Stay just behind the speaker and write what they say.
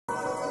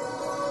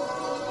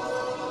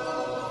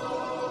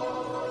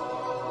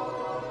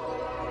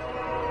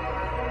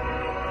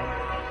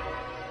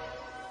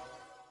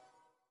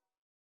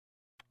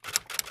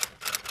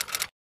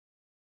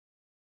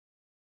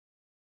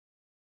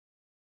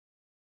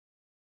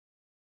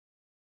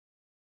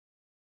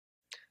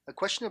A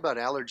question about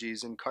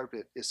allergies in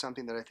carpet is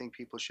something that I think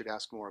people should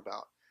ask more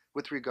about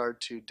with regard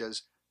to,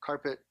 does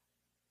carpet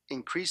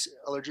increase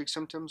allergic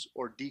symptoms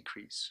or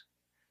decrease?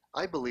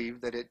 I believe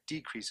that it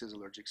decreases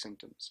allergic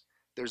symptoms.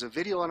 There's a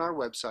video on our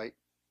website.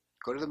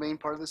 Go to the main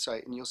part of the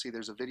site and you'll see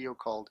there's a video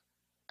called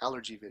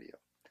Allergy Video.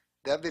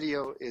 That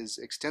video is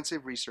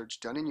extensive research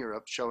done in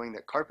Europe showing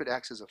that carpet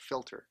acts as a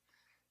filter.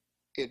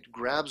 It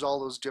grabs all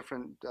those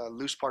different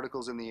loose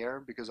particles in the air,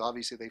 because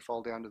obviously they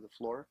fall down to the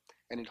floor,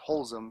 and it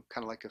holds them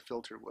kind of like a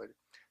filter would.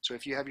 So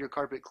if you have your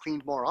carpet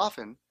cleaned more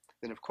often,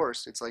 then of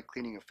course it's like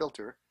cleaning a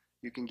filter.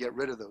 You can get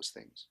rid of those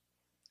things.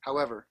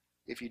 However,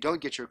 if you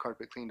don't get your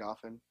carpet cleaned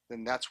often,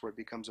 then that's where it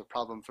becomes a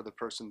problem for the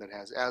person that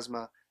has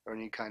asthma or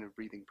any kind of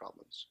breathing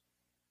problems.